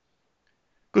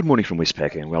Good morning from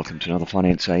Westpac and welcome to another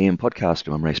Finance AM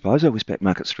podcast. I'm Ray Spicer, Westpac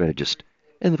market strategist.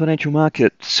 In the financial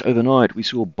markets overnight, we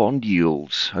saw bond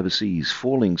yields overseas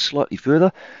falling slightly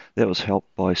further. That was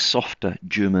helped by softer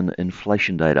German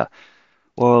inflation data.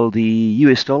 While the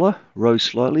US dollar rose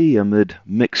slightly amid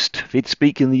mixed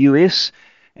Fedspeak in the US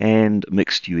and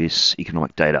mixed US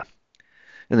economic data.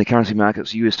 In the currency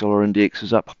markets, the US dollar index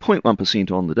is up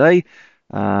 0.1% on the day,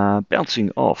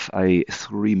 bouncing off a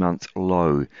 3-month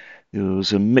low. There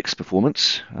was a mixed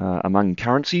performance among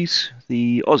currencies.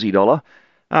 The Aussie dollar,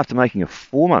 after making a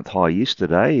 4-month high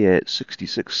yesterday at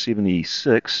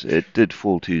 66.76, it did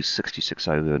fall to 66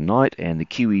 overnight, and the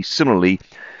Kiwi similarly,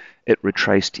 it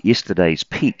retraced yesterday's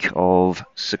peak of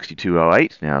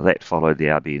 62.08. Now that followed the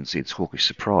RBNZ's hawkish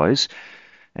surprise,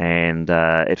 and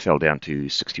it fell down to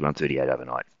 61.38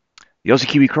 overnight. The Aussie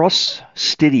Kiwi cross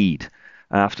steadied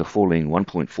after falling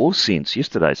 1.4 cents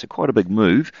yesterday, so quite a big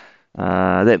move.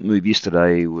 That move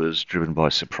yesterday was driven by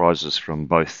surprises from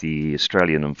both the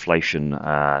Australian inflation,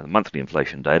 the monthly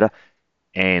inflation data,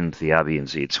 and the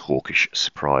RBNZ's hawkish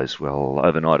surprise. Well,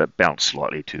 overnight it bounced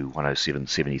slightly to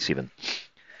 107.77.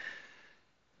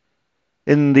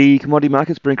 In the commodity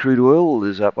markets, Brent crude oil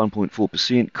is up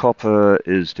 1.4%, copper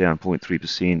is down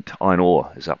 0.3%, iron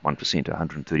ore is up 1% to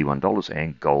 $131,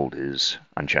 and gold is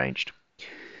unchanged.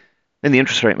 In the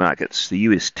interest rate markets, the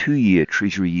US 2-year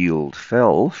Treasury yield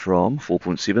fell from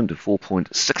 4.7 to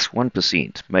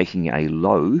 4.61%, making a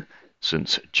low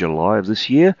since July of this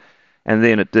year. And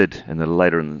then it did, in the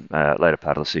later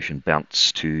part of the session,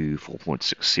 bounce to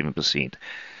 4.67%.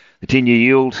 The 10-year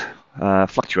yield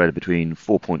fluctuated between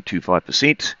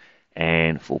 4.25%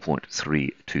 and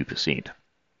 4.32%.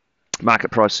 Market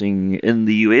pricing in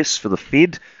the US for the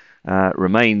Fed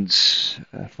remains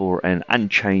for an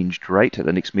unchanged rate at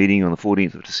the next meeting on the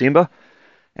 14th of December,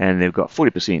 and they've got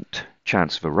 40%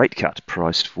 chance of a rate cut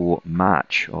priced for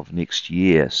March of next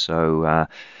year. So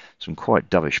some quite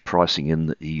dovish pricing in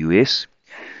the US.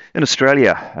 In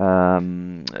Australia,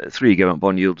 3-year government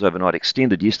bond yields overnight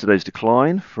extended yesterday's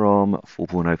decline from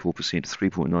 4.04% to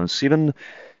 3.97%,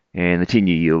 and the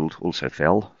 10-year yield also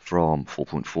fell from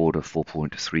 4.4 to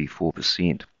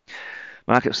 4.34%.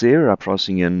 Markets there are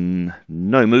pricing in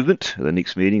no movement at the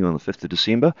next meeting on the 5th of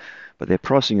December, but they're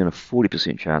pricing in a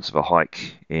 40% chance of a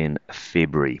hike in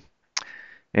February.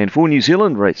 And for New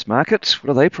Zealand rates markets,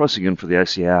 what are they pricing in for the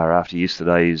OCR after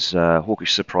yesterday's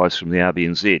hawkish surprise from the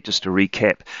RBNZ? Just to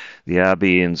recap, the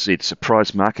RBNZ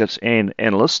surprised markets and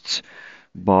analysts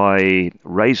by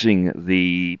raising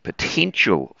the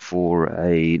potential for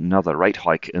another rate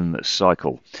hike in the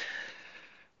cycle.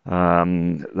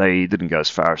 They didn't go as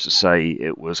far as to say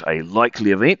it was a likely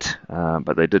event,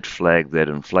 but they did flag that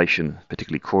inflation,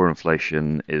 particularly core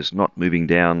inflation, is not moving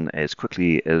down as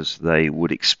quickly as they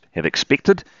would have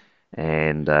expected.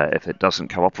 And if it doesn't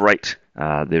cooperate,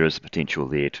 there is the potential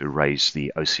there to raise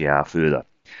the OCR further.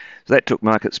 So that took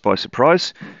markets by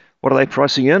surprise. What are they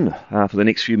pricing in for the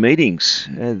next few meetings?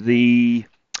 The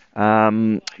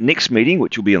next meeting,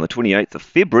 which will be on the 28th of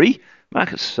February,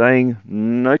 markets saying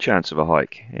no chance of a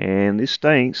hike, and they're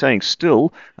saying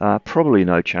still probably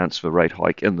no chance of a rate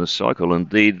hike in this cycle.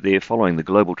 Indeed, they're following the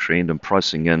global trend and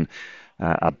pricing in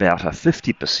about a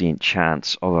 50%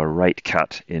 chance of a rate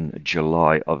cut in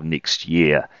July of next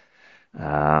year.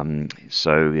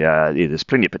 So there's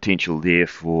plenty of potential there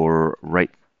for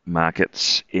rate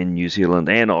markets in New Zealand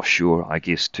and offshore, I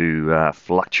guess, to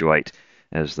fluctuate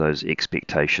as those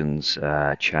expectations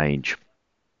change.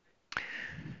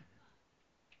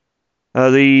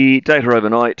 The data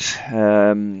overnight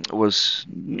was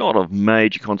not of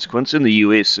major consequence. In the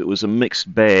US, it was a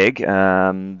mixed bag.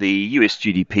 The US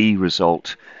GDP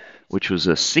result, which was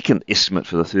a second estimate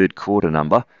for the third quarter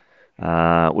number,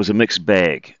 was a mixed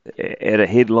bag. At a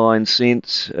headline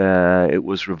sense, it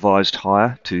was revised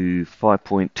higher to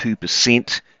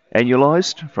 5.2%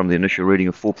 annualized from the initial reading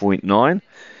of 4.9%.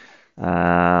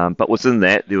 But within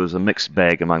that, there was a mixed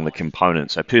bag among the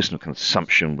components. So personal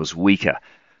consumption was weaker.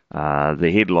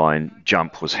 The headline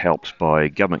jump was helped by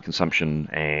government consumption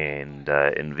and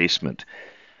investment.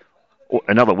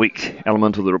 Another weak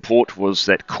element of the report was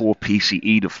that core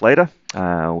PCE deflator,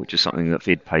 which is something that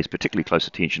Fed pays particularly close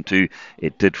attention to.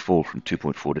 It did fall from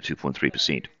 2.4 to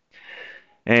 2.3%.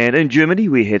 And in Germany,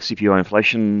 we had CPI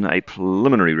inflation, a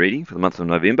preliminary reading for the month of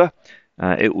November.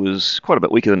 It was quite a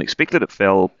bit weaker than expected. It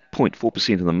fell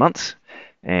 0.4% in the month,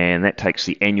 and that takes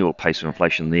the annual pace of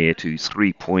inflation there to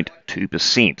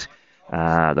 3.2%.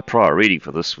 The prior reading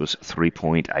for this was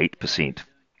 3.8%.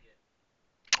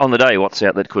 On the day, what's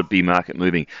out that could be market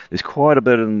moving? There's quite a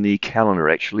bit in the calendar,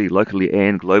 actually, locally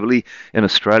and globally. In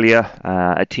Australia,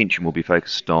 attention will be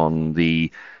focused on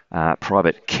the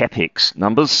private capex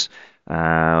numbers.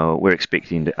 We're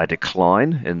expecting a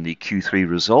decline in the Q3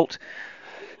 result.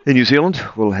 In New Zealand,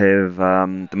 we'll have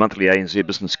the monthly ANZ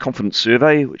Business Confidence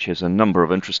Survey, which has a number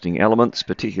of interesting elements,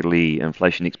 particularly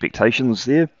inflation expectations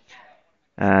there.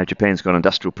 Japan's got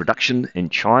industrial production. In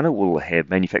China, we'll have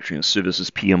manufacturing and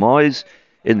services PMIs.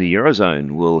 In the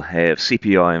Eurozone, we'll have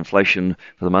CPI inflation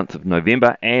for the month of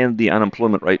November and the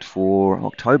unemployment rate for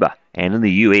October. And in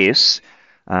the US,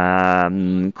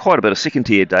 quite a bit of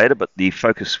second-tier data, but the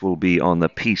focus will be on the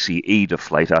PCE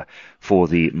deflator for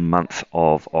the month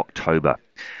of October.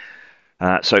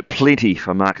 So plenty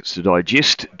for markets to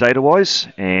digest data-wise,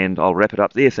 and I'll wrap it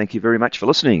up there. Thank you very much for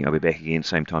listening. I'll be back again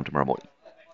same time tomorrow morning.